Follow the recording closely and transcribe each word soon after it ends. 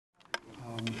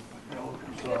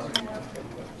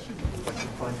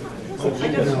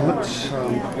Now let's,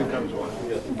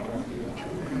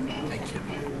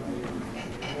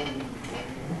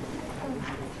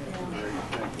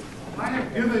 I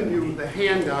have given you the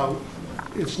handout.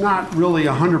 It's not really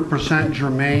 100%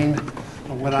 germane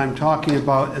what I'm talking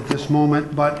about at this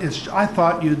moment, but I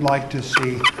thought you'd like to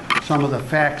see some of the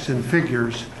facts and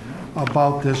figures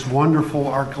about this wonderful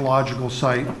archaeological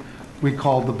site we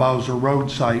call the Bowser Road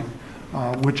site,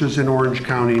 which is in Orange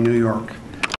County, New York.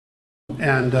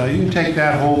 And you can take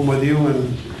that home with you,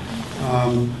 and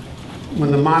when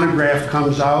the monograph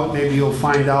comes out, maybe you'll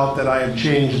find out that I have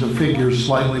changed the figures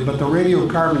slightly, but the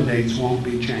radiocarbon dates won't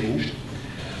be changed.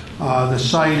 The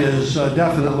site is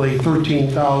definitely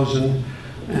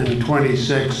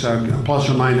 13,026, plus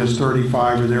or minus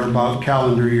 35 or thereabout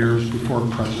calendar years before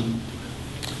present.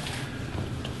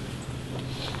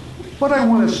 What I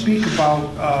want to speak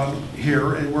about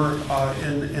here, and we're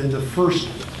in the first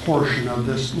portion of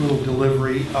this little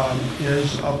delivery,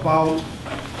 is about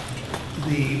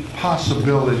the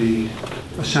possibility,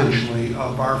 essentially,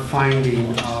 of our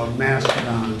finding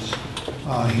mastodons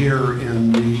here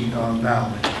in the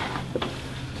valley.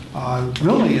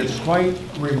 Really, it's quite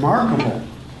remarkable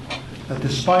that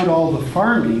despite all the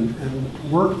farming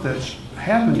and work that's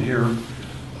happened here,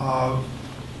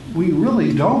 we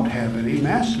really don't have any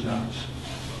mastodons.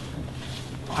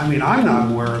 I mean, I'm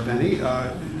not aware of any.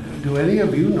 Do any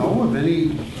of you know of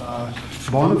any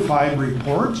bona fide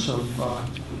reports of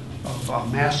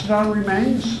mastodon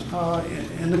remains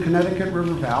in the Connecticut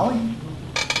River Valley?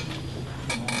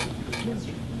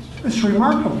 It's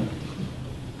remarkable,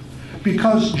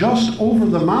 because just over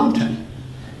the mountain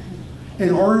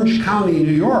in Orange County,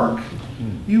 New York,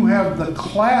 you have the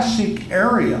classic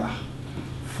area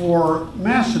for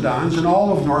mastodons in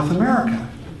all of North America.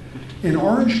 In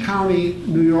Orange County,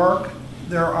 New York,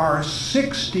 there are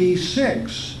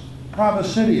 66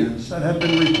 proboscideans that have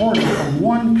been reported from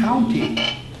one county.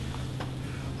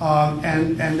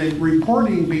 And the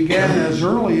reporting began as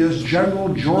early as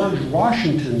General George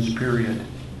Washington's period.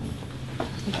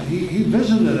 He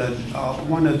visited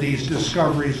one of these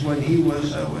discoveries when he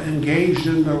was engaged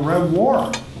in the Red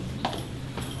War.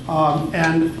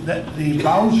 And the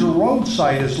Bowser Road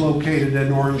site is located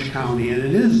in Orange County, and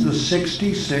it is the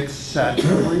 66th set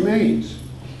of remains.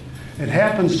 It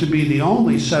happens to be the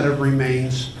only set of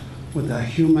remains with a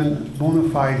bona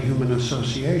fide human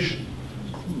association.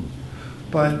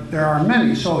 But there are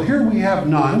many. So here we have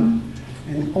none,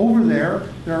 and over there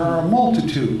are a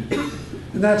multitude.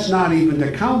 And that's not even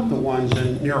to count the ones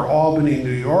near Albany,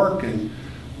 New York, and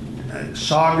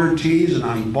Saugerties, and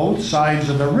on both sides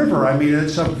of the river. I mean,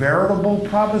 it's a veritable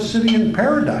proboscidean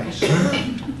paradise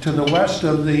to the west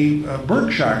of the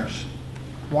Berkshires.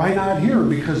 Why not here?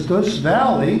 Because this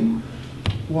valley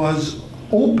was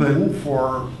open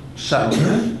for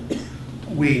settlement.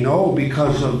 We know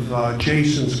because of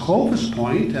Jason's Clovis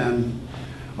Point and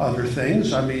other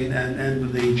things, I mean,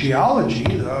 and the geology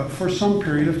for some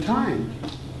period of time.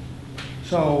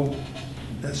 So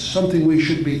that's something we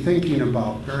should be thinking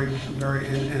about,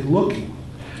 and looking.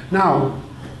 Now,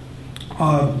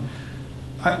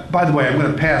 by the way, I'm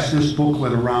going to pass this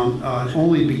booklet around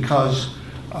only because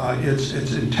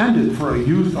it's intended for a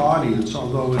youth audience,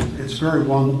 although it's very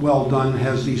well done,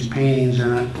 has these paintings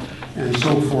in it and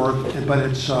so forth, but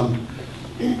it's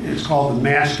called The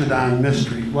Mastodon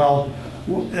Mystery. Well,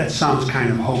 that sounds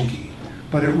kind of hokey,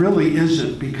 but it really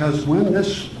isn't, because when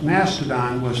this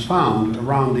mastodon was found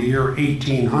around the year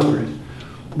 1800,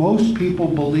 most people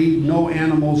believed no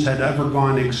animals had ever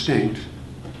gone extinct.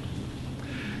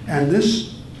 And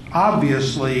this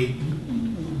obviously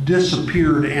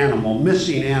disappeared animal,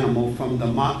 missing animal from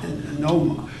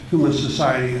no human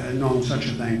society had known such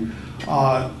a thing.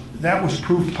 That was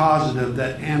proof positive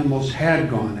that animals had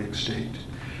gone extinct.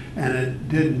 And it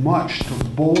did much to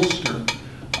bolster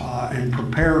and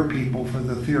prepare people for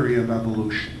the theory of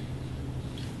evolution.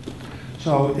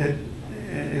 So it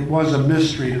was a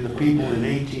mystery to the people in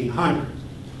 1800.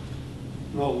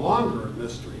 No longer a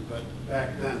mystery, but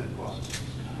back then it was.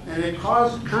 And it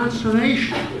caused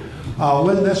consternation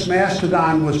when this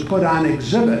mastodon was put on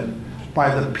exhibit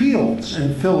by the Peels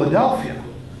in Philadelphia.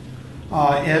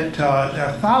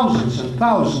 Thousands and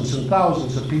thousands and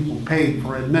thousands of people paid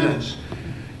for admittance.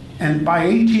 And by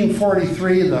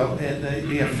 1843,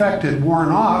 the effect had worn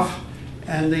off,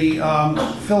 and the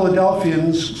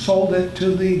Philadelphians sold it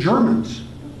to the Germans.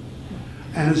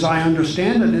 And as I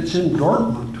understand it, it's in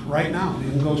Dortmund right now. You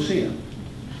can go see it,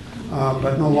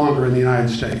 but no longer in the United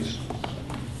States.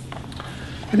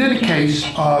 In any case,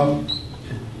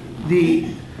 the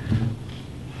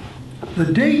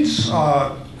dates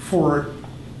for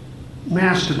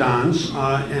mastodons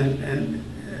and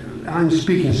I'm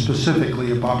speaking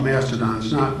specifically about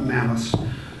mastodons, not mammoths,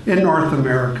 in North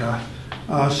America,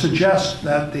 suggest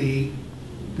that they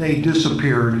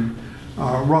disappeared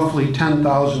roughly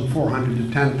 10,400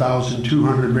 to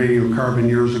 10,200 radiocarbon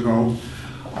years ago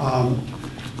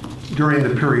during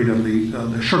the period of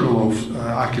the Sugarloaf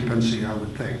occupancy, I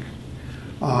would think.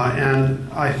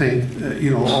 And I think,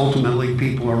 ultimately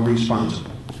people are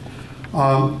responsible.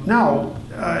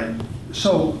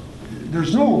 So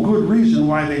there's no good reason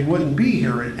why they wouldn't be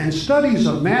here. And studies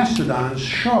of mastodons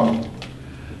show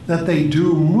that they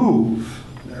do move.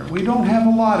 We don't have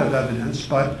a lot of evidence,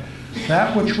 but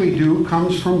that which we do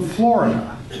comes from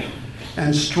Florida.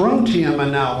 And strontium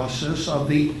analysis of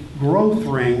the growth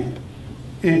ring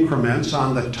increments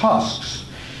on the tusks.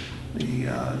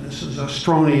 This is a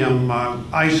strontium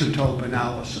isotope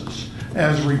analysis,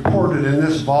 as reported in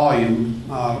this volume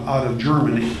out of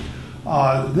Germany.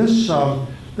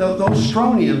 Those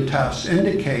strontium tests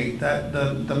indicate that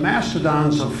the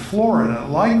mastodons of Florida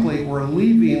likely were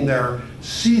leaving their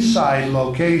seaside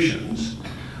locations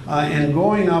and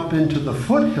going up into the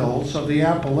foothills of the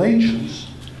Appalachians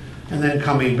and then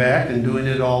coming back and doing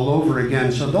it all over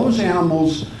again. So those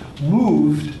animals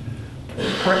moved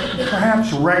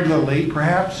perhaps regularly,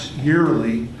 perhaps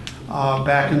yearly,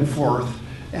 back and forth,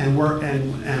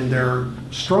 and their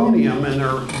strontium and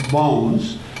their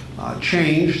bones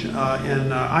changed in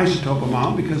isotope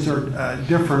amount because they're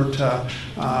different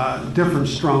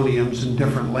strontiums in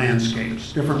different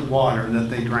landscapes, different water that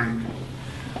they drank.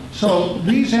 So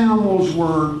these animals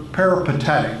were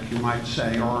peripatetic, you might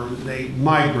say, or they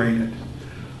migrated.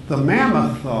 The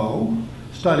mammoth, though,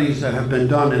 studies that have been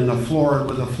done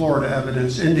with the Florida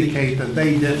evidence indicate that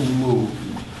they didn't move.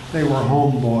 They were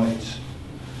homeboys.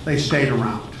 They stayed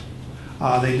around.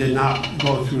 They did not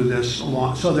go through this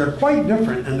long. So they're quite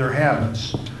different in their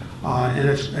habits. And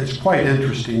it's quite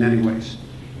interesting anyways.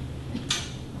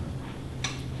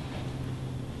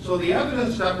 So the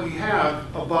evidence that we have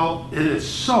about, and it's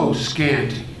so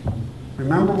scanty.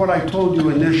 Remember what I told you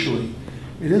initially.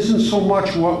 It isn't so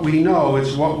much what we know,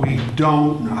 it's what we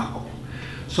don't know.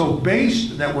 So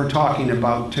that we're talking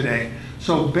about today.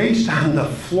 So based on the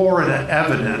Florida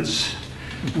evidence,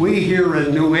 we here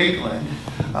in New England,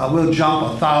 we'll jump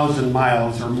 1,000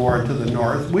 miles or more to the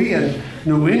north. We in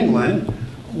New England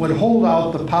would hold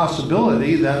out the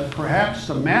possibility that perhaps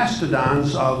the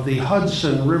mastodons of the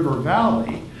Hudson River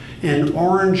Valley in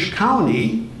Orange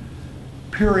County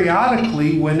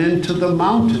periodically went into the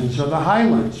mountains or the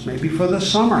highlands, maybe for the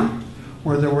summer,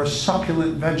 where there were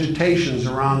succulent vegetations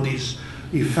around these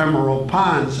ephemeral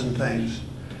ponds and things.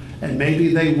 And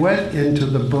maybe they went into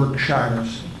the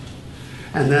Berkshires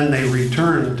and then they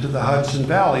returned to the Hudson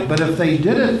Valley. But if they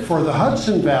did it for the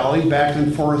Hudson Valley back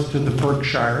and forth to the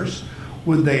Berkshires,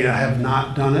 would they have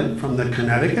not done it from the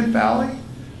Connecticut Valley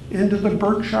into the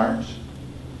Berkshires?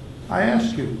 I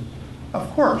ask you. Of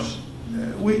course,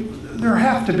 there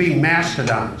have to be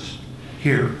mastodons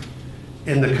here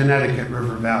in the Connecticut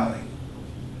River Valley.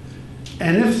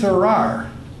 And if there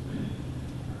are,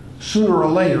 sooner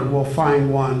or later we'll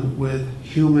find one with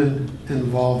human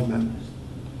involvement.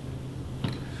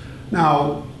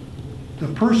 Now, the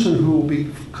person who will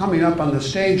be coming up on the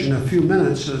stage in a few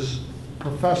minutes is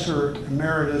Professor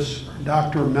Emeritus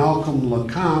Dr. Malcolm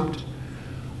LeCompte,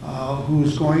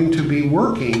 who's going to be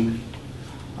working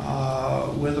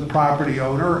with a property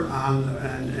owner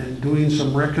and doing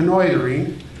some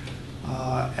reconnoitering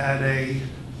at a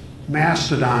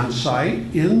mastodon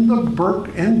site in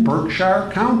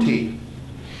Berkshire County.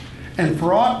 And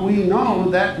for aught we know,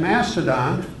 that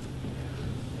mastodon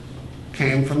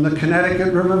came from the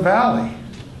Connecticut River Valley.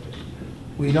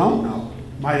 We don't know.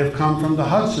 Might have come from the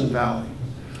Hudson Valley.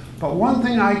 But one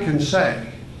thing I can say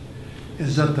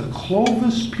is that the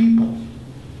Clovis people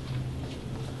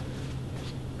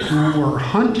who were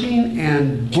hunting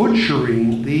and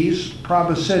butchering these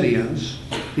proboscideans,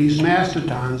 these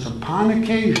mastodons, upon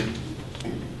occasion,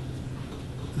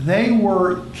 they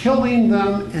were killing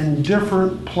them in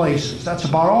different places. That's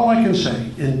about all I can say,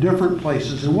 in different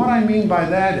places. And what I mean by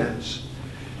that is,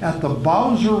 at the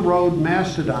Bowser Road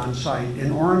Mastodon site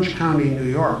in Orange County, New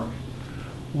York,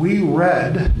 we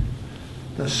read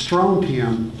the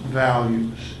strontium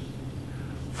values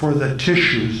for the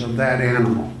tissues of that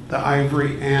animal, the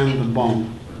ivory and the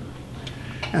bone.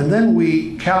 And then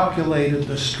we calculated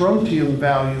the strontium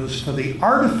values for the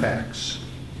artifacts,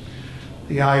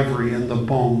 the ivory and the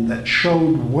bone, that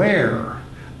showed where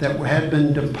that had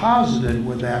been deposited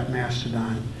with that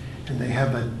mastodon. And they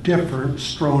have a different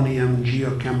strontium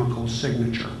geochemical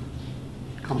signature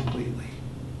completely.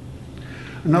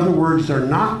 In other words, they're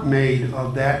not made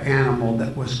of that animal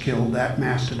that was killed, that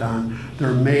mastodon.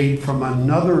 They're made from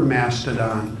another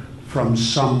mastodon from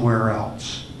somewhere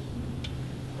else.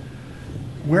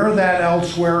 Where that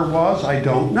elsewhere was, I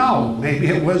don't know. Maybe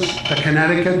it was the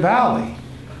Connecticut Valley,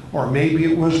 or maybe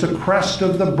it was the crest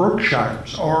of the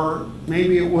Berkshires, or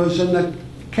maybe it was in the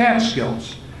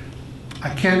Catskills. I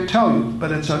can't tell you,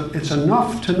 but it's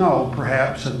enough to know,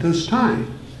 perhaps, at this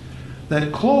time,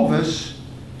 that Clovis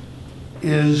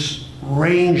is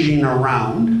ranging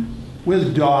around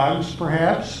with dogs,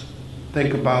 perhaps.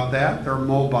 Think about that. They're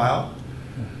mobile.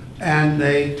 And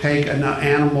they take an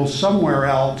animal somewhere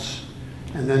else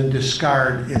and then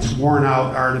discard its worn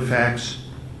out artifacts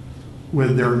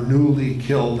with their newly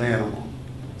killed animal.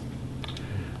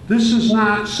 This is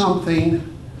not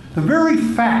something, the very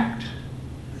fact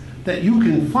that you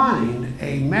can find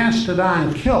a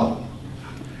mastodon kill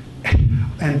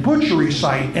and butchery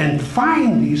site and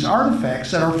find these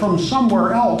artifacts that are from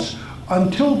somewhere else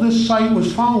until this site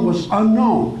was found was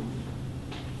unknown.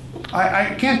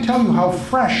 I can't tell you how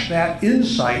fresh that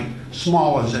insight,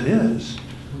 small as it is.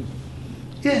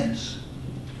 It's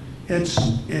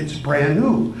brand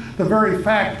new. The very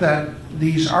fact that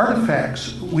these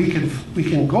artifacts, we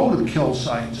can go to kill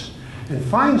sites and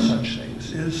find such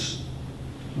things is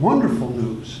wonderful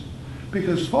news.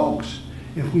 Because folks,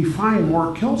 if we find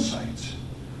more kill sites,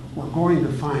 we're going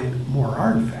to find more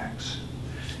artifacts.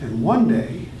 And one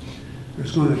day,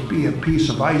 there's going to be a piece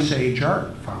of Ice Age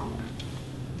art found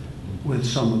with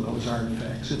some of those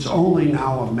artifacts. It's only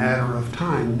now a matter of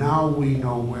time. Now we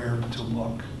know where to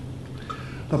look.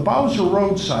 The Bowser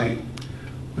Road site,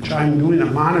 which I'm doing a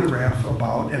monograph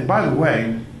about, and by the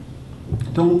way,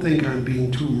 don't think I'm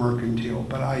being too mercantile,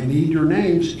 but I need your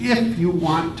names if you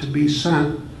want to be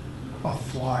sent a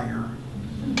flyer.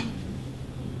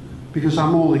 Because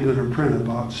I'm only going to print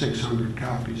about 600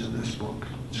 copies of this book.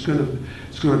 It's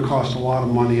going to cost a lot of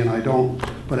money, and I don't.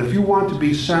 But if you want to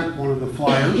be sent one of the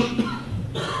flyers,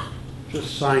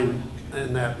 just sign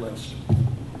in that list.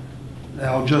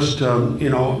 I'll just,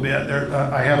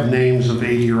 I have names of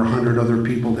 80 or 100 other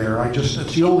people there.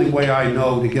 It's the only way I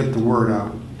know to get the word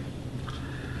out.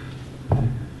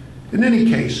 In any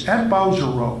case, at Bowser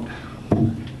Road,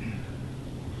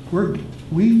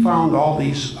 we found all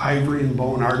these ivory and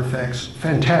bone artifacts,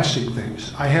 fantastic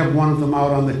things. I have one of them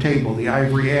out on the table, the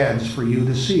ivory ads, for you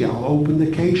to see. I'll open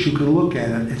the case, you can look at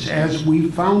it. It's as we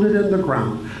found it in the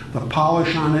ground. The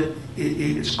polish on it,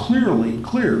 it's clearly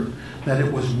clear that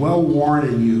it was well worn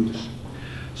and used.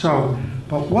 So,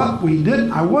 but what we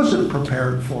did, I wasn't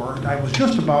prepared for it. I was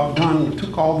just about done,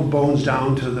 took all the bones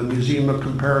down to the Museum of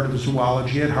Comparative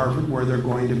Zoology at Harvard, where they're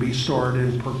going to be stored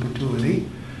in perpetuity.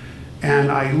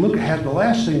 And I had the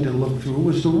last thing to look through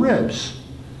was the ribs.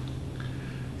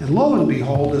 And lo and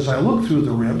behold, as I looked through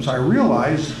the ribs, I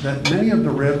realized that many of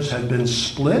the ribs had been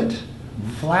split,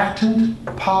 flattened,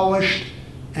 polished,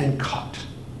 and cut.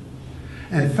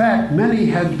 In fact, many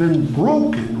had been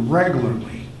broken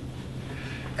regularly,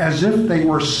 as if they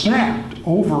were snapped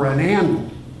over an anvil.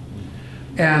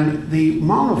 And the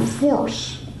amount of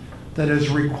force that is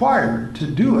required to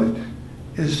do it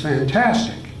is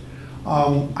fantastic.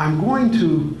 I'm going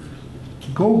to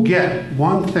go get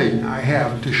one thing I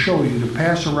have to show you, to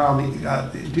pass around.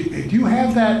 Do you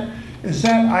have that? Is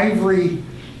that ivory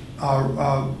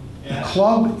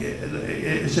club?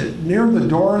 Is it near the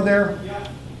door there? Yeah.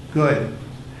 Good.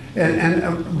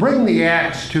 And bring the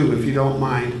axe too, if you don't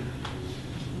mind.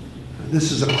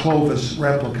 This is a Clovis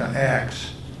replica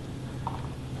axe.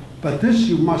 But this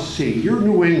you must see. You're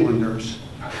New Englanders.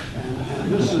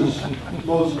 And this is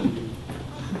most.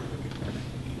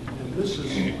 This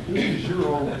is your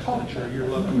own culture you're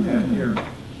looking at here.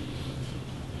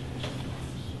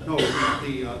 No,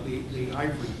 the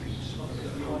ivory piece.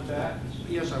 You want that?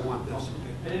 Yes, I want this.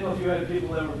 I didn't know if you had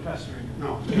people that were pestering.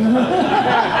 No.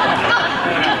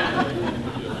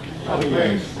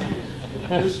 Okay.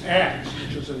 This axe,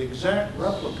 which is an exact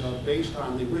replica based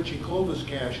on the Ritchie Clovis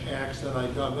cache axe that I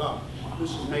dug up.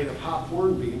 This is made of hop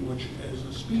hornbeam, which is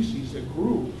a species that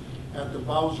grew at the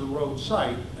Bowser Road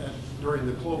site during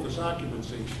the Clovis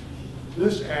occupancy.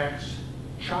 This axe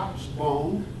chops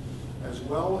bone as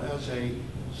well as a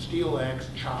steel axe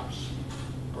chops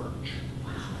birch.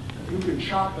 You can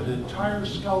chop an entire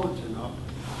skeleton up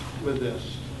with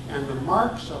this. And the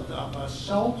marks of a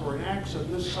celt or an axe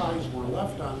of this size were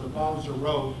left on the Bowser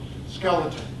Road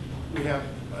skeleton. We have,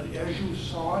 as you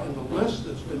saw in the list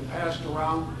that's been passed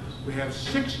around, we have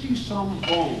 60-some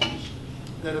bones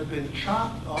that have been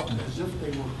chopped up as if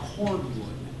they were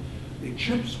cordwood. The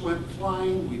chips went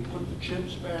flying, we put the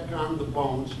chips back on the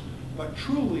bones, but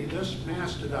truly this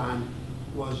mastodon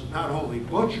was not only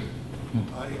butchered,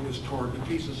 it was torn to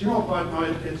pieces. You know, but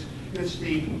it's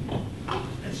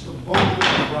the bone of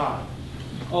the rod.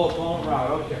 Oh, bone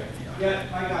rod, okay. Yeah,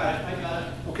 I got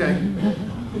it. Okay.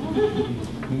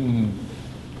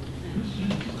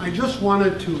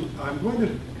 I'm going to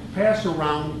pass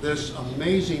around this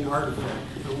amazing artifact.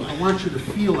 I want you to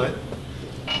feel it.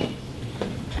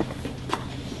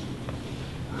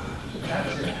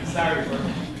 Sorry for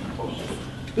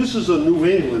This is a New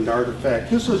England artifact.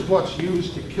 This is what's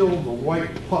used to kill the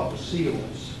white pup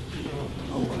seals.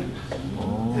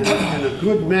 And a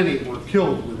good many were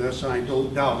killed with this, I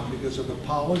don't doubt, because of the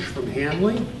polish from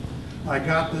handling. I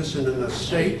got this in an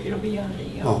estate. It'll be on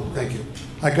the. Oh, thank you.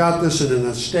 I got this in an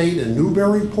estate in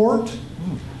Newburyport,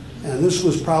 and this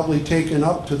was probably taken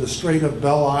up to the Strait of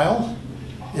Belle Isle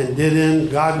and did in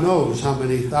God knows how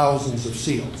many thousands of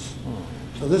seals.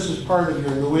 So this is part of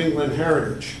your New England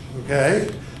heritage, okay,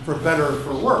 for better or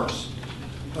for worse.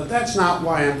 But that's not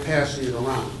why I'm passing it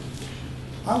around.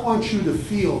 I want you to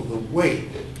feel the weight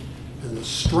and the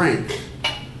strength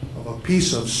of a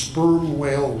piece of sperm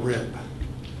whale rib.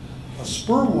 A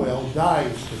sperm whale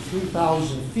dives to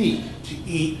 3,000 feet to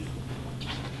eat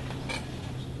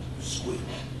squid.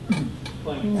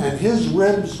 And his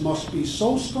ribs must be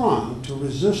so strong to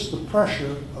resist the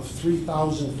pressure of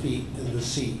 3,000 feet in the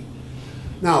sea.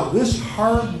 Now, this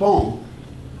hard bone,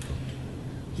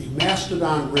 the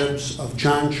mastodon ribs of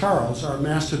John Charles, our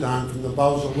mastodon from the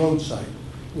Bowser Road site,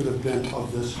 would have been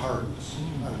of this hardness,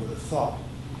 I would have thought.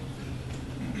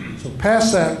 So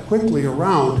pass that quickly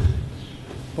around,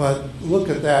 but look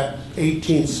at that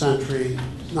 18th century,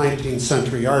 19th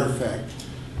century artifact.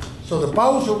 So the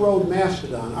Bowser Road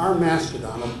mastodon, our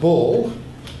mastodon, a bull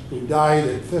who died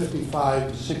at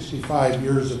 55 to 65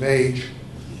 years of age,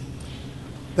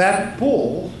 that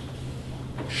bull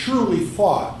surely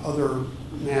fought other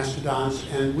mastodons,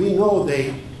 and we know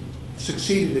they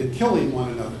succeeded in killing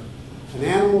one another. An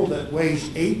animal that weighs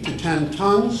 8 to 10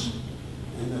 tons,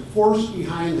 and the force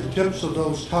behind the tips of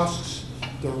those tusks,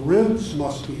 the ribs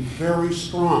must be very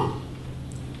strong.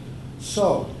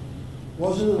 So,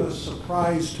 wasn't it a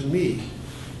surprise to me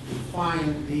to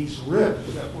find these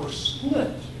ribs that were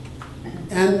split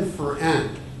end for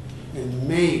end and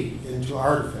made into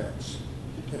artifacts?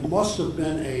 It must have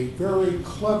been a very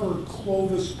clever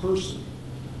Clovis person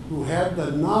who had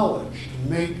the knowledge to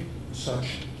make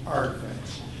such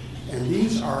artifacts. And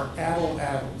these are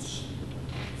addles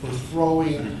for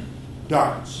throwing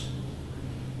darts.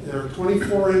 They're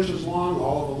 24 inches long,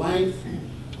 all the length.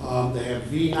 They have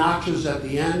V notches at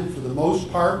the end for the most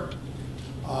part.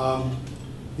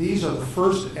 These are the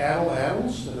first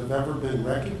addles that have ever been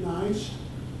recognized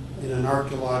in an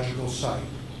archaeological site.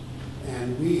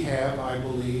 And we have, I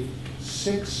believe,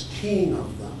 16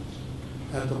 of them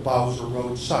at the Bowser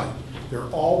Road site. They're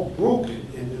all broken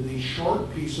into these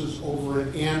short pieces over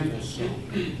an anvil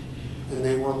stone, and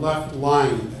they were left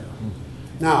lying there.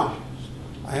 Now,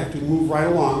 I have to move right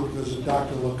along because of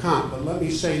Dr. LeConte, but let me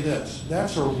say this.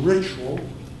 That's a ritual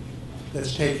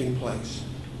that's taking place.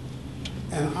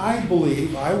 And I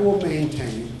believe, I will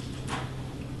maintain,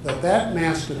 that that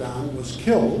mastodon was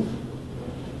killed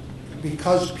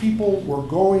because people were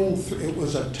going through, it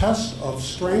was a test of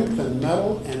strength and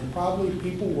mettle, and probably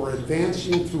people were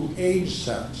advancing through age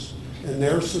sets in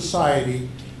their society,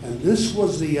 and this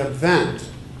was the event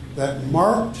that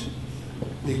marked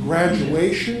the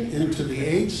graduation into the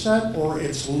age set or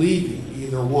its leaving,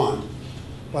 either one.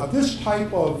 But this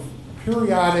type of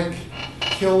periodic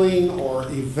killing or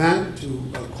event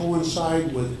to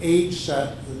coincide with age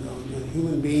set in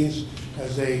human beings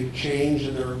as they change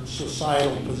in their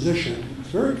societal position, it's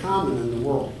very common in the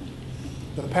world.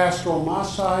 The pastoral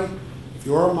Maasai, if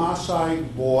you're a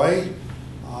Maasai boy,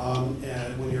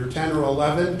 and when you're 10 or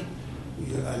 11,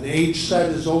 an age set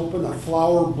is open, a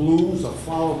flower blooms. The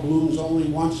flower blooms only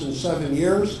once in 7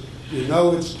 years. You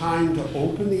know it's time to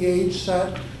open the age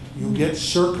set. You get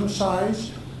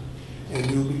circumcised, and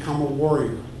you become a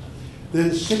warrior.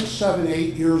 Then 6, 7,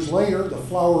 8 years later, the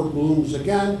flower blooms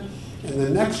again, and the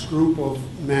next group of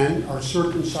men are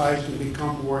circumcised and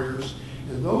become warriors.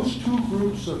 And those two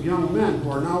groups of young men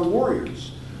who are now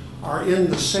warriors are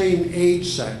in the same age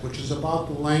set, which is about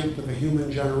the length of a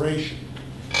human generation.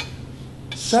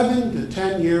 7 to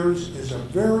 10 years is a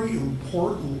very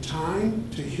important time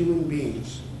to human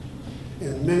beings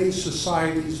in many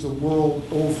societies the world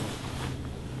over.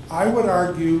 I would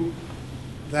argue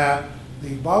that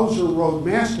the Bowser Road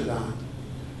mastodon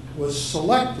was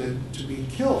selected to be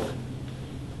killed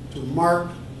to mark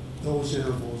those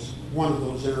intervals, one of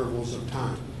those intervals of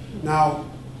time. Now,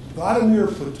 Vladimir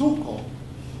Patulko,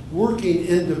 working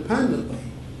independently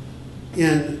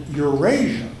in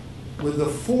Eurasia, with the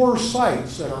 4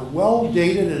 sites that are well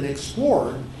dated and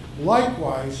explored,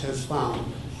 likewise has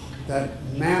found that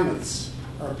mammoths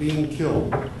are being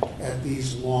killed at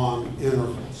these long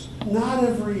intervals. Not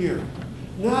every year,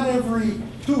 not every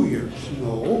 2 years,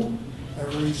 no,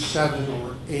 every 7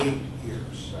 or 8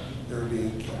 years they're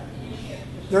being killed.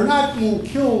 They're not being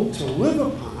killed to live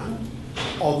upon,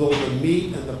 although the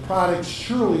meat and the products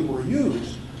surely were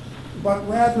used, but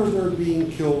rather they're being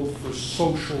killed for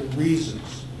social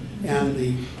reasons. And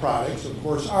the products, of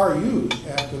course, are used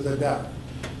after the death.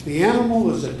 The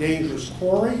animal is a dangerous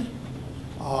quarry.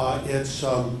 It's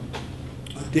a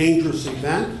dangerous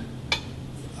event.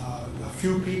 A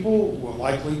few people will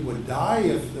likely would die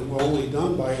if it were only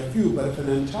done by a few, but if an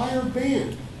entire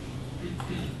band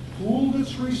pooled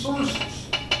its resources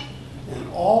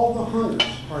and all the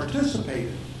hunters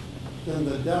participated, then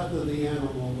the death of the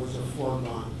animal was a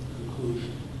foregone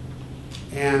conclusion.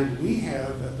 And we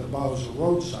have at the Bowser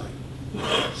Road site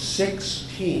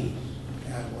 16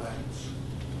 atlatls.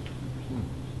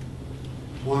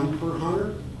 1 per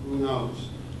hunter? Who knows?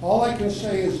 All I can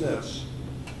say is this.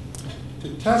 To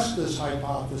test this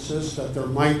hypothesis that there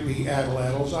might be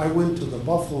atlatls, I went to the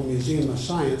Buffalo Museum of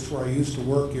Science where I used to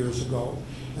work years ago,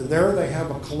 and there they have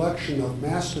a collection of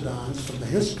mastodons from the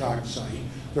Hitchcock site.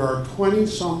 There are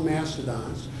 20-some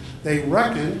mastodons. They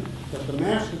reckon that the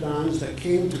mastodons that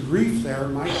came to grief there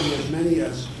might be as many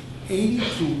as 80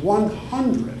 to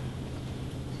 100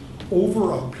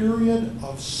 over a period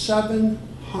of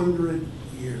 700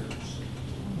 years.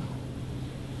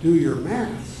 Do your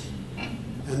math.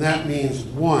 And that means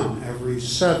 1 every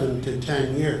 7 to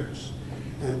 10 years.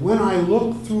 And when I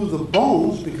look through the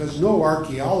bones, because no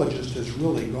archaeologist has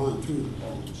really gone through the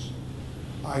bones,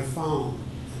 I found,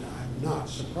 and I'm not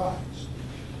surprised,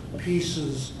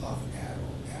 pieces of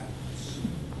atlas.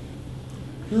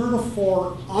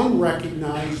 Heretofore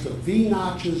unrecognized, the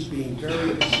V-notches being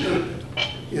very distinctive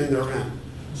in their end.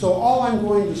 So all I'm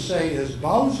going to say is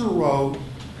Bowser Road,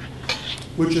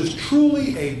 which is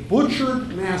truly a butchered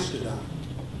mastodon,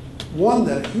 one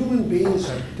that human beings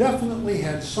have definitely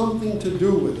had something to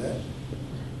do with it,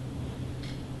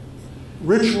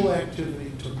 ritual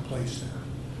activity took place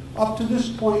there. Up to this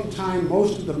point in time,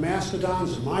 most of the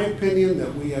mastodons, in my opinion,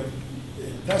 that we have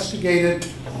investigated,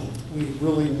 we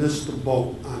really missed the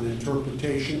boat on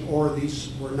interpretation, or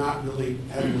these were not really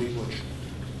heavily butchered.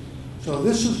 So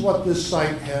this is what this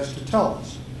site has to tell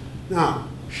us. Now,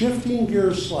 shifting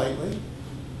gears slightly,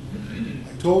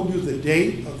 I told you the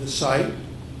date of the site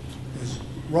is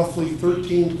roughly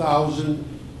 13,000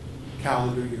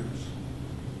 calendar years.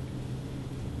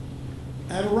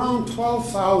 At around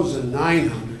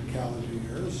 12,900 calendar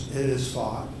years, it is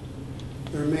thought,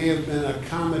 there may have been a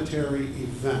cometary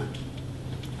event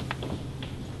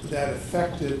that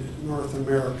affected North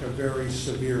America very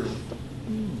severely.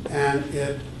 And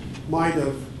it might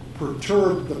have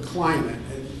perturbed the climate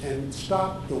and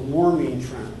stopped the warming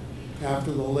trend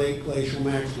after the late glacial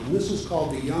maximum. This is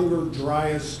called the Younger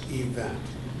Dryas event.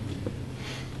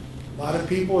 A lot of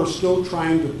people are still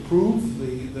trying to prove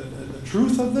the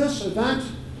truth of this event,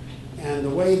 and the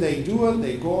way they do it,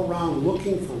 they go around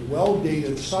looking for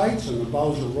well-dated sites, and the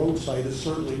Bowser Road site is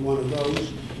certainly one of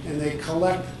those, and they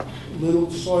collect little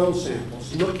soil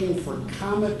samples looking for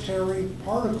cometary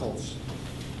particles.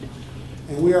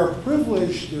 And we are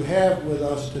privileged to have with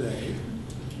us today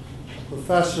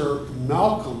Professor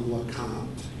Malcolm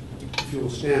LeCompte, if you will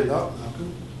stand up,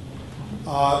 Malcolm,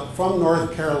 from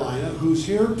North Carolina, who's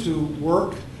here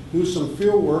to do some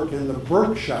field work in the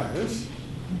Berkshires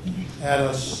at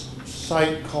a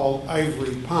site called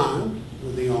Ivory Pond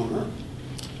with the owner.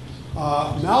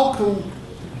 Malcolm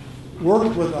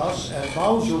worked with us at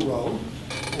Bowser Road,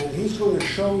 and he's going to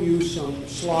show you some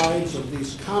slides of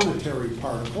these cometary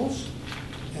particles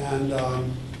and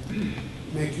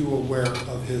make you aware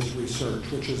of his research,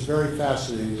 which is very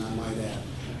fascinating, I might add.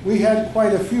 We had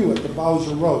quite a few at the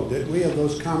Bowser Road, didn't we, of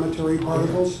those cometary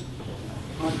particles?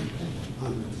 Hundreds.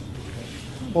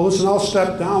 Okay. Well, listen, I'll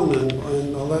step down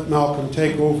and I'll let Malcolm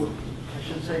take over.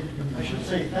 I should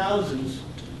say thousands,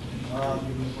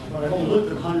 but I've only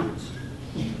looked at hundreds.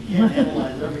 You can't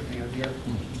analyze everything if you have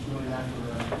doing that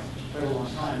for a very long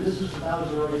time. This is the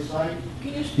Bowser Road site.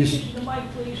 Can you speak into the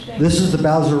mic, please? Thank This you. is the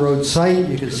Bowser Road site.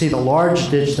 You can see the large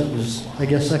ditch that was, I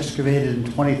guess, excavated in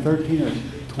 2013 or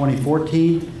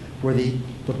 2014, where the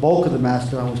bulk of the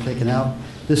mastodon was taken out.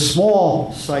 This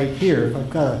small site here, if I've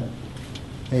got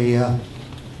a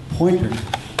pointer,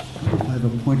 if I have a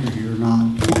pointer here or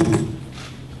not.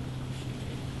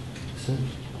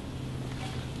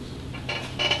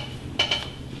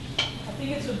 I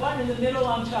think it's the button in the middle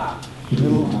on top.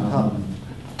 Middle on top.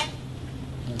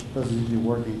 That doesn't seem to be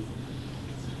working.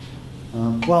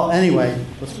 Well, anyway,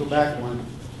 let's go back one.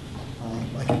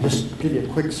 I can just give you a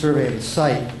quick survey of the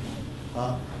site.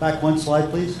 Back one slide,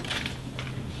 please.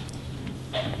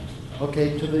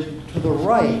 Okay, to the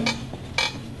right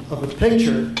of the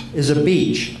picture is a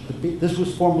beach. This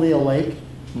was formerly a lake.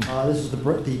 This is the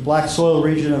black soil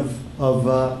region of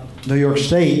New York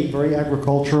State, very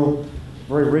agricultural,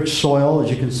 very rich soil,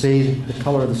 as you can see, the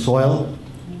color of the soil.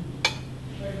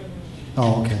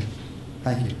 Oh, okay.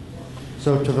 Thank you.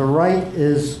 So to the right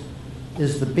is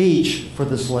the beach for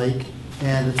this lake,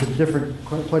 and it's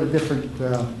quite a different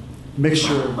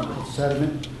mixture of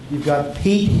sediment. You've got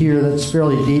peat here that's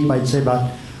fairly deep, I'd say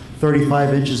about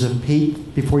 35 inches of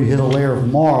peat before you hit a layer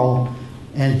of marl.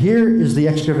 And here is the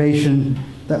excavation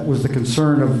that was the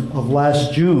concern of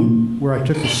last June, where I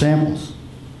took the samples.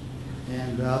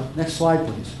 And next slide,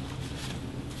 please.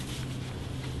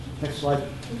 Next slide.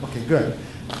 Okay, good.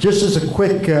 Just as a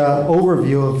quick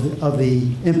overview of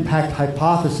the impact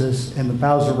hypothesis and the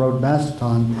Bowser Road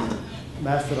Mastodon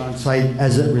site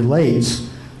as it relates,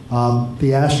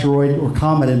 the asteroid or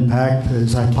comet impact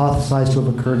is hypothesized to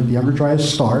have occurred at the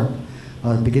Under-Dryas start,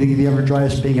 the beginning of the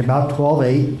Under-Dryas being about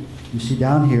 12.8, you see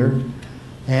down here,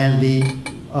 and the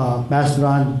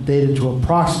Mastodon dated to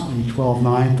approximately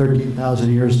 12.9,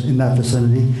 13,000 years in that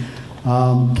vicinity.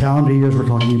 Calendar years we're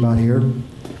talking about here.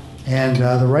 And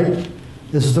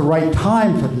this is the right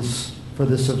time for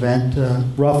this event,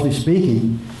 roughly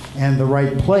speaking, and the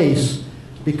right place,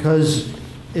 because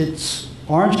it's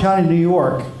Orange County, New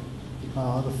York.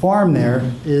 The farm there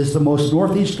is the most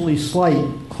northeasterly site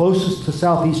closest to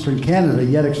southeastern Canada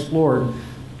yet explored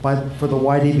for the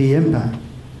YDB impact.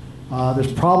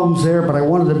 There's problems there, but I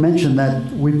wanted to mention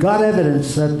that we've got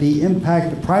evidence that the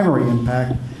primary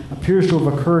impact, appears to have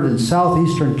occurred in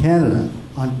southeastern Canada,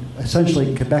 on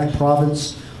essentially Quebec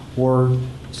province or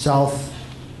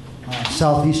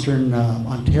southeastern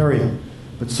Ontario,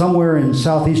 but somewhere in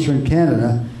southeastern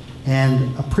Canada.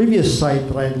 And a previous site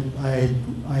that I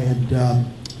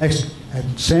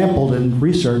had sampled and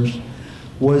researched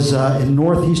was in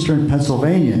northeastern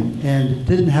Pennsylvania, and it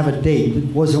didn't have a date. It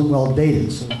wasn't well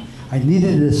dated, so I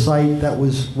needed a site that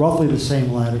was roughly the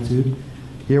same latitude.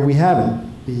 Here we have it.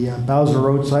 The Bowser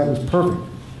Road site was perfect.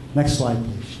 Next slide,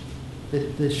 please.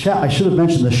 I should have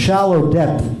mentioned the shallow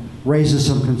depth raises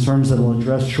some concerns that I'll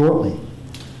address shortly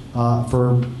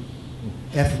for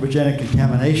anthropogenic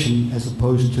contamination as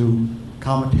opposed to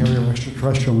cometary or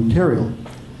extraterrestrial material.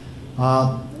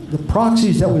 The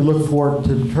proxies that we look for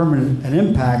to determine an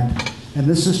impact, and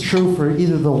this is true for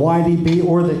either the YDB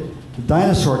or the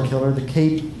dinosaur killer, the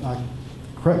Cape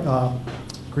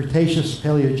Cretaceous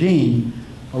Paleogene,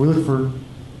 we look for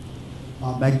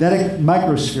magnetic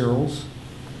microspherules,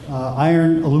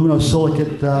 iron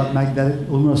aluminosilicate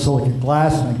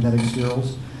glass magnetic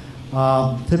spherules.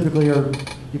 Typically, you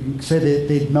can say that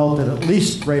they'd melt at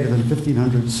least greater than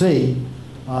 1500 C.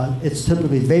 It's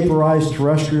typically vaporized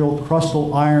terrestrial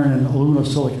crustal iron and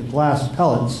aluminosilicate glass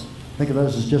pellets. Think of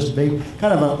those as just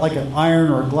kind of like an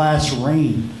iron or glass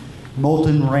rain,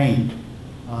 molten rain.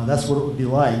 That's what it would be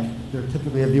like. They're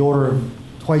typically of the order of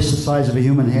twice the size of a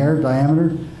human hair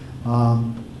diameter.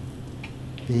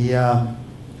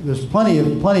 There's plenty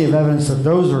of evidence that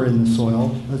those are in the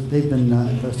soil. They've been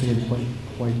investigated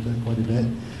quite a bit.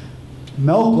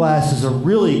 Melt glass is a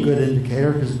really good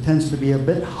indicator because it tends to be a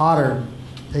bit hotter.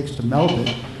 It takes to melt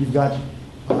it. You've got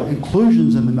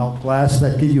inclusions in the melt glass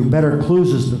that give you better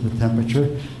clues as to the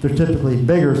temperature. They're typically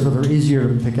bigger, so they're easier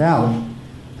to pick out.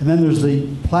 And then there's the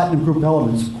platinum group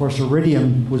elements. Of course,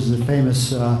 iridium was the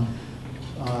famous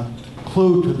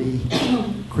clue to the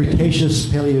Cretaceous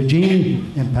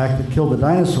Paleogene impact that killed the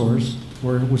dinosaurs,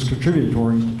 or it was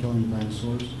contributory to killing the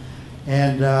dinosaurs.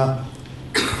 And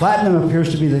platinum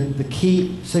appears to be the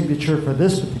key signature for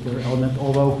this particular element,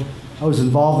 although I was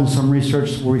involved in some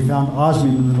research where we found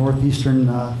osmium in the northeastern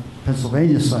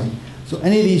Pennsylvania site. So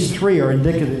any of these three are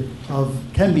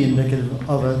can be indicative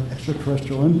of an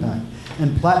extraterrestrial impact.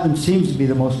 And platinum seems to be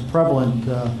the most prevalent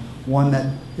one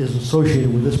that is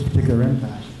associated with this particular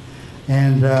impact.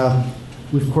 And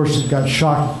we, of course, have got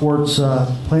shock quartz,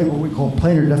 what we call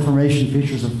planar deformation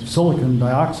features of silicon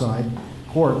dioxide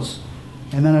quartz,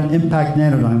 and then impact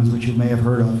nanodimes, which you may have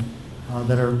heard of,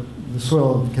 that are the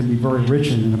soil can be very rich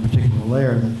in a particular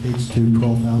layer that dates to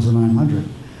 12,900.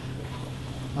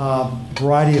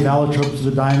 Variety of allotropes of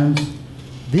the diamonds.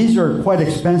 These are quite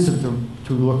expensive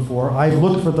to look for. I've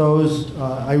looked for those.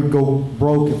 I would go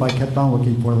broke if I kept on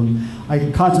looking for them. I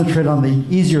concentrate on the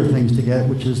easier things to get,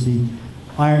 which is the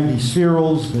iron, the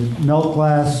spherules, the melt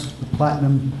glass, the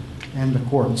platinum, and the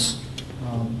quartz.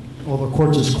 Although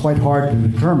quartz is quite hard to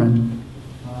determine.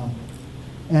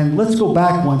 And let's go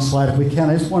back one slide if we can.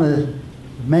 I just want to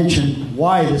mention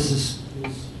why this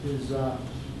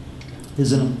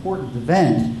is an important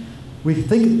event. We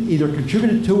think it either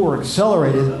contributed to or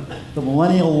accelerated the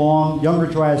millennial-long Younger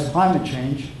Dryas climate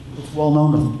change. It's well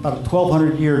known about a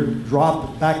 1,200-year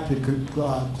drop back to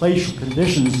glacial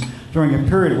conditions during a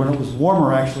period when it was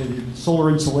warmer. Actually, the solar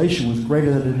insolation was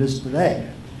greater than it is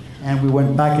today, and we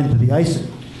went back into the ice age.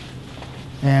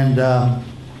 And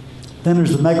then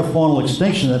there's the megafaunal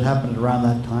extinction that happened around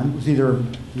that time. It was either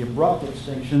the abrupt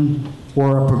extinction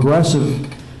or a progressive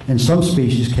in some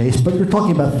species case, but you're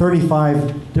talking about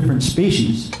 35 different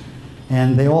species,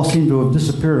 and they all seem to have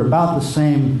disappeared about the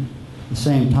same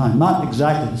time. Not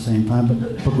exactly the same time,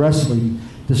 but progressively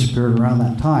disappeared around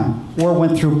that time, or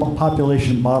went through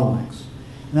population bottlenecks.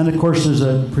 And then, of course, there's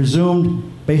a presumed,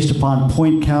 based upon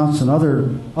point counts and other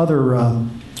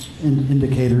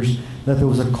indicators, that there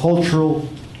was a cultural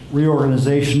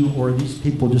reorganization, or these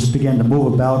people just began to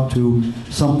move about to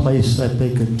some place that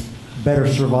they could better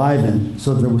survive in.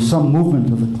 So there was some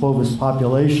movement of the Clovis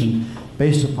population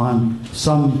based upon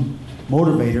some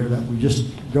motivator that we just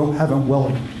haven't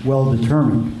well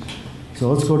determined.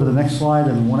 So let's go to the next slide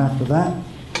and one after that.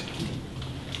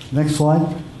 Next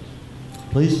slide,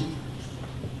 please.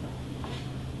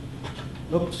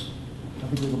 Oops, I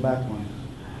think we'll go back one.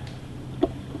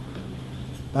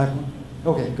 Back one?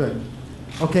 Okay, good.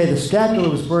 Okay, the scapula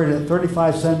was buried at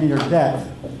 35 centimeter depth,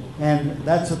 and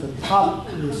that's at the top.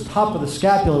 The top of the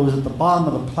scapula was at the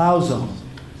bottom of the plow zone,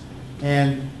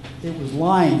 and it was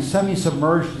lying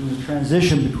semi-submerged in the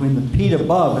transition between the peat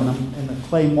above and the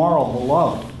clay marl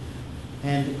below.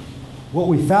 And what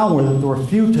we found were that there were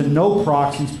few to no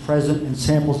proxies present in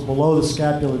samples below the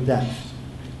scapular depth.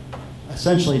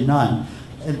 Essentially none.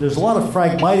 And there's a lot of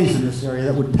phragmites in this area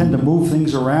that would tend to move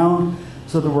things around.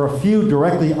 So there were a few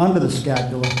directly under the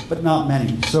scapula, but not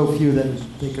many. So few that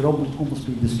they could almost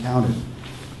be discounted.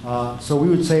 So we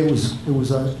would say it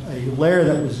was a layer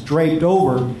that was draped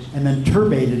over and then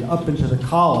turbated up into the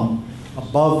column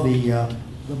above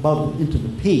into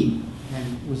the peat,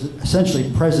 and was essentially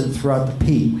present throughout the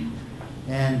peat.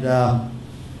 And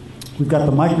we've got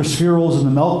the microspherules and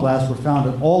the melt glass were found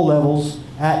at all levels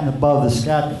at and above the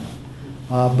scapula.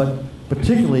 But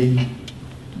particularly,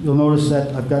 you'll notice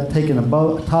that I've got taken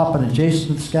above, top and adjacent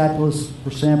to the scapulas for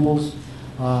samples,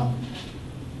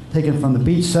 taken from the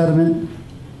beach sediment,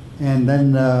 and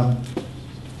then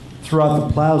throughout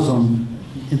the plow zone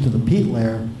into the peat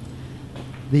layer.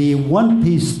 The one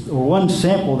piece or one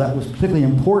sample that was particularly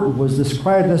important was this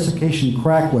cryodesiccation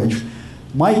crack wedge.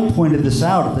 Mike pointed this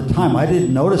out at the time. I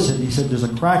didn't notice it. He said, "There's a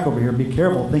crack over here. Be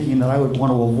careful," thinking that I would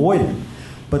want to avoid it.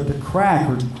 But the crack,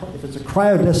 or if it's a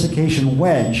cryodesiccation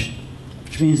wedge,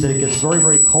 which means that it gets very,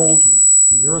 very cold,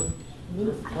 the earth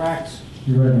cracks.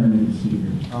 You're right underneath the speaker.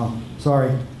 Oh,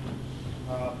 sorry.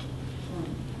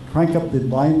 Crank up the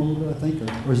volume a little bit, I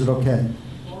think, or is it okay?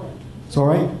 It's all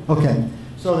right? Okay.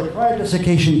 So the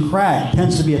cryodesiccation crack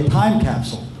tends to be a time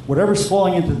capsule. Whatever's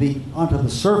falling onto the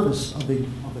surface of the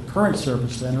current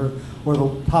surface then, or the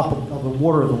top of the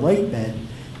water of the lake bed,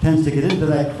 tends to get into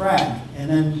that crack, and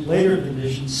then later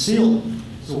conditions seal it.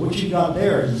 So what you got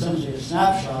there is essentially a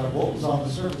snapshot of what was on the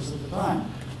surface at the time.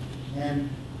 And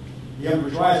the Younger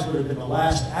Dryas would have been the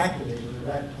last activator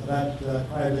of that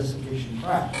cryodesiccation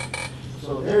crack.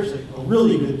 So there's a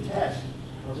really good test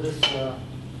of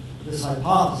this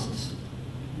hypothesis.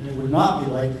 And it would not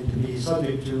be likely to be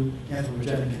subject to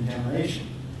anthropogenic contamination.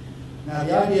 Now,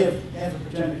 the idea of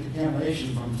anthropogenic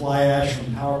contamination from fly ash,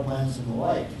 from power plants, and the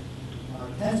like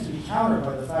tends to be countered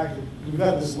by the fact that we've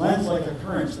got this lens-like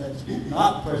occurrence that's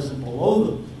not present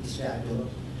below the scapula,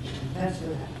 and tends to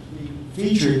be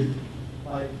featured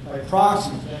by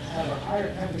proxies that have a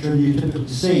higher temperature than you typically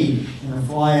see in the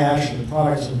fly ash or the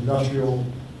products of industrial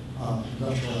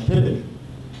activity.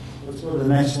 Let's go to the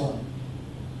next slide.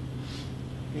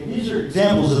 Okay, these are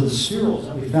examples of the spherules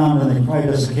that we found in the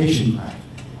cryodesiccation crack.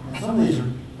 And some of these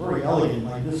are very elegant,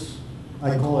 like this.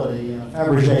 I call it a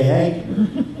Fabergé egg.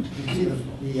 You can see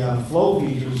the flow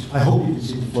features. I hope you can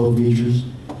see the flow features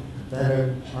that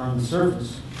are on the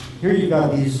surface. Here you've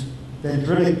got these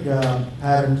dendritic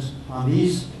patterns on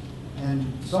these, and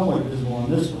somewhat visible on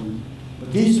this one.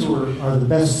 But these two are the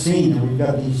best seen, and we've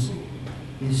got these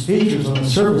features on the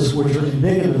surface which are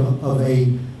indicative of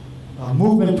a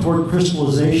movement toward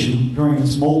crystallization during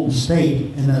its molten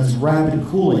state, and then its rapid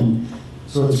cooling.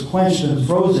 So it's quenched and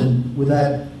frozen with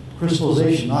that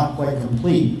crystallization not quite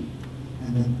complete.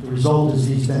 And the result is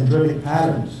these dendritic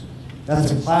patterns.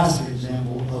 That's a classic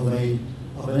example of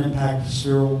an impact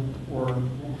spherule, or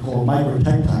called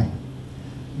microtectite.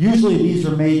 Usually these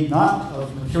are made not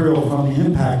of material from the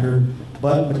impactor,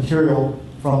 but material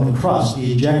from the crust,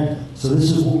 the ejecta. So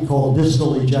this is what we call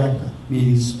distal ejecta,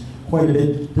 meaning it's quite a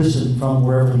bit distant from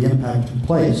wherever the impact took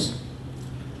place.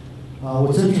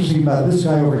 What's interesting about this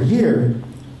guy over here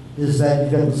is that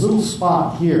you've got this little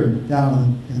spot here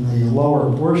down in the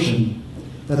lower portion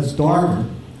that's darker.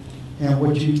 And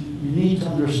what you need to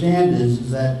understand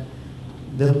is that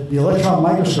the electron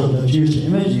microscope that's used to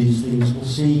image these things will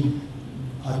see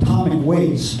atomic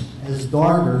weights as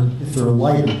darker if they're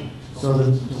lighter. So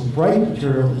the bright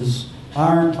material is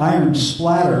iron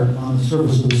splatter on the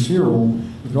surface of the spheroid.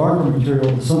 The darker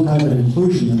material is some kind of an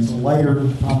inclusion that's a lighter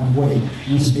atomic weight.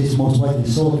 In this case, most likely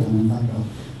silicon. In fact,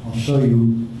 I'll show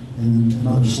you in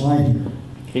another slide here.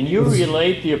 Can you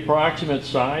relate the approximate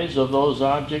size of those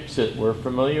objects that we're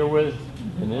familiar with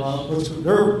in this?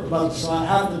 They're about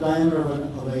half the diameter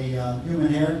of a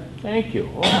human hair. Thank you.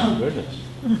 Oh, my goodness.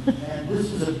 And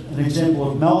this is an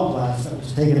example of melt glass that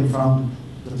was taken from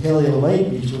the Paleo Lake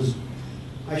Beach.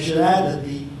 I should add that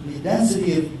the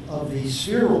density of the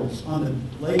spherules on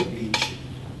the lake beach,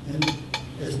 and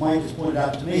as Mike has pointed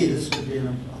out to me, this could be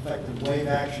an effective wave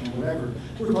action or whatever.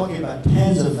 We're talking about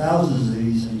tens of thousands of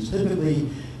these things. Typically,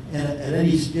 at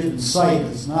any given site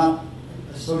that's not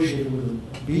associated with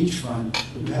a beachfront,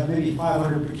 you have maybe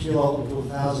 500 per kilo to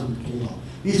 1,000 per kilo.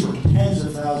 These were tens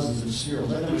of thousands of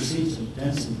spherules. I've never seen such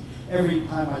density. Every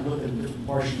time I look at a different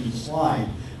portion of the slide,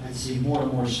 I see more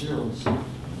and more spherules.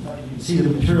 You can see the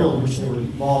material which they were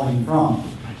evolving from.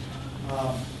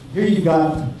 Here you've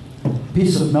got a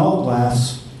piece of melt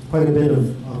glass, quite a bit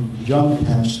of junk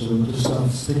attached to it, just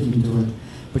stuff sticking to it.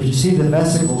 But you see the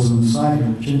vesicles on the side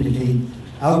here, which indicate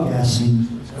outgassing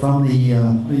from the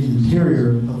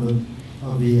interior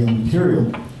of the material,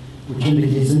 which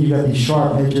indicates, and you've got these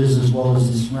sharp edges as well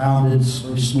as this rounded,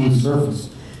 very smooth surface,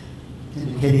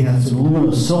 indicating that it's an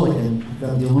aluminosilicate. You've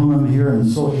got the aluminum here and the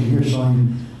silicon here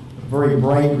showing a very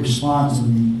bright response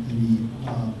in the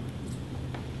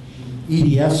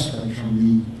EDS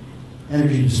spectrum, the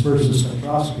energy dispersive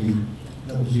spectroscopy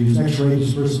that was used, X-ray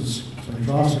dispersive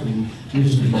spectroscopy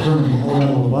used to determine the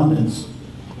elemental abundance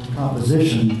or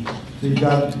composition. So you've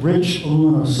got rich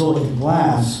aluminosilicate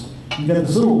glass. You've got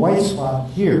this little white spot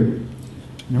here. And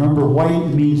remember, white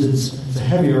means it's a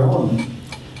heavier element.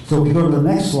 So if we go to the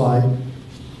next slide,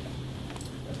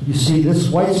 you see this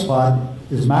white spot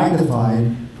is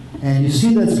magnified, and you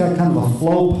see that it's got kind of a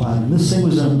flow pattern. This thing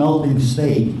was in a melting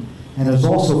state, and there's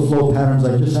also flow patterns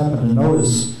I just happened to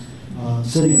notice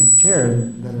sitting in the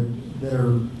chair that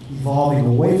are evolving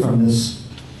away from this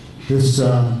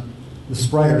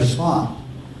brighter spot.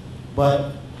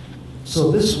 But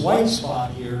so this white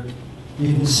spot here,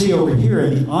 you can see over here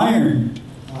in the iron.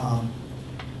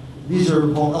 These are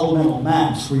called elemental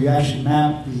maps, where you actually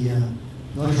map the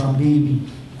electron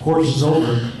beam courses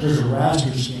over. There's a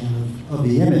raster scan of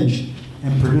the image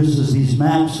and produces these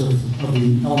maps of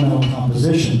the elemental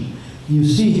composition. You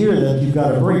see here that you've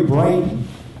got a very bright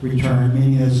return,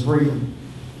 meaning it's very,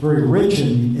 very rich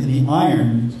in the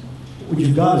iron. What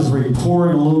you've got is very poor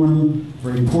in aluminum,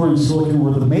 very poor in silicon,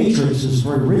 where the matrix is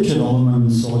very rich in aluminum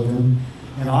and silicon,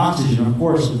 and oxygen. Of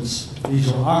course,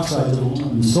 these are oxides of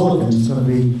aluminum and silicon. It's going to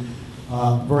be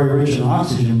very rich in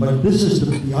oxygen, but this is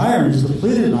the iron is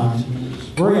depleted in oxygen. It's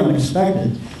very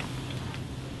unexpected.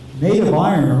 Native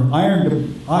iron, or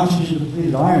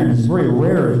oxygen-depleted iron, is very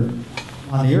rare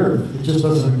on the Earth. It just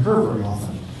doesn't occur very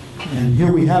often. And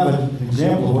here we have an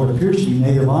example of what appears to be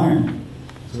native iron.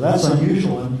 So that's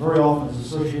unusual and very often is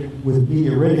associated with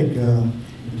meteoritic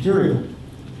material.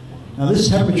 Now this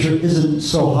temperature isn't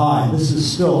so high. This is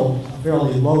still a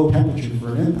fairly low temperature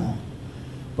for an impact.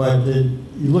 But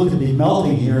you look at the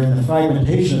melting here and the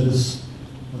fragmentation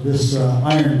of this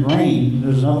iron grain.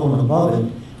 There's another one above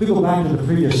it. If we go back to the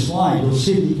previous slide, you'll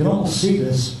see that you can almost see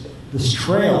this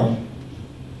trail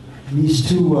and these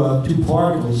two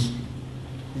particles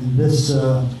in this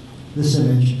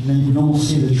image, and then you can almost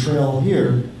see the trail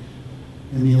here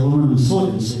in the aluminum and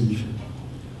silicon signature.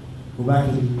 Go back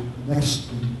to the next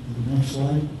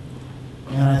slide.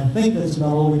 And I think that's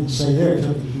about all we can say there,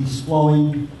 except that these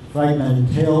flowing,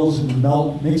 fragmented tails and the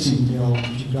melt mixing tail that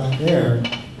you've got there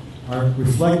are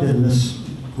reflected in this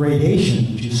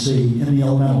gradation that you see in the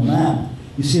elemental map.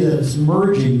 You see that it's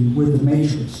merging with the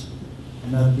matrix,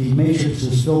 and that the matrix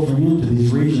is filtering into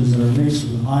these regions that are mixed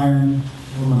with iron,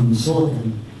 aluminum, and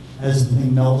silicon as the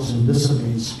thing melts and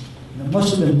dissipates. And it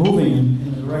must have been moving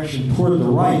in the direction toward the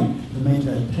right to make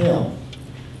that tail.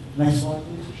 Next slide, please.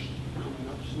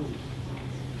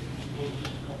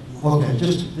 Okay,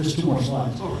 just two more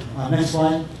slides. Next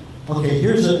slide. Okay,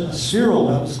 here's a spheral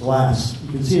that was glass.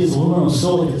 You can see it's aluminum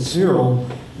silicate spheral.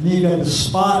 And then you've got the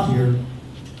spot here.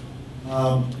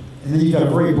 And then you've got a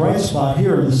very bright spot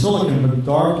here in the silicon, but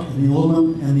dark in the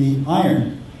aluminum and the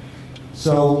iron.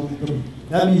 So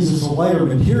that means it's a lighter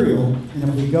material. And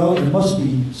if we go, it must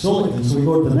be silicon. So we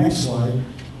go to the next slide.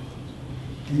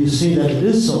 And you see that it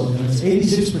is silicon. It's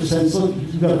 86% silicon.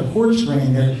 You've got a quartz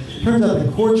grain there. It turns out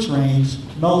the quartz grains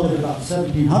melted at about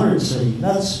 1700 C.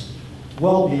 That's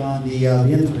well beyond the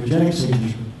anthropogenic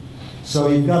signature. So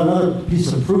you've got another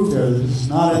piece of proof there that this is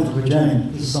not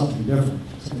anthropogenic. This is something different,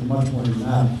 something much more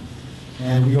dramatic.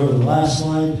 And we go to the last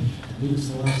slide. I believe it's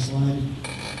the last slide.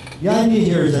 The idea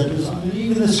here is that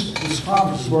even this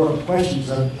conference brought up questions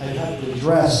that I have to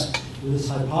address with this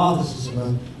hypothesis of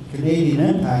a Canadian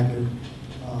impactor.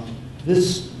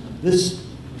 This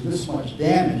much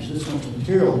damage, this much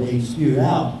material being spewed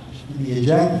out in the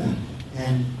ejecta,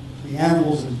 and the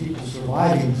animals and people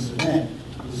surviving this event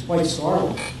is quite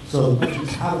startling. So the question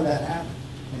is, how did that happen?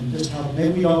 And just how,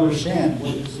 maybe we don't understand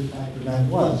what this impactor event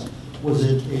was. Was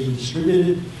it a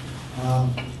distributed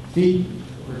feat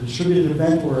or a distributed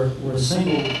event or a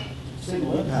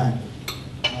single impact?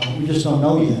 We just don't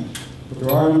know yet. But there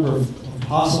are a number of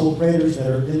possible craters that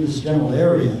are in this general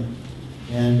area.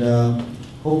 And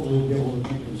hopefully we'll be able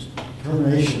to make a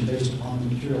determination based upon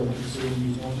the material that we see in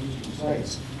these northeastern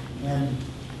sites. And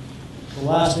the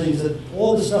last thing is that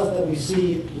all the stuff that we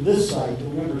see at this site, the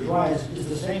Remember Dry, is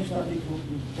the same stuff that we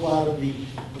pull out of the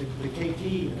KT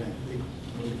event,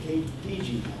 the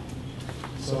KTG event.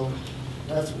 So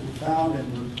that's what we found,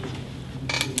 and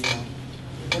the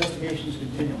investigation is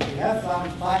continuing. We have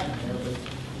found platinum there, but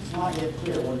it's not yet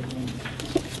clear what it means.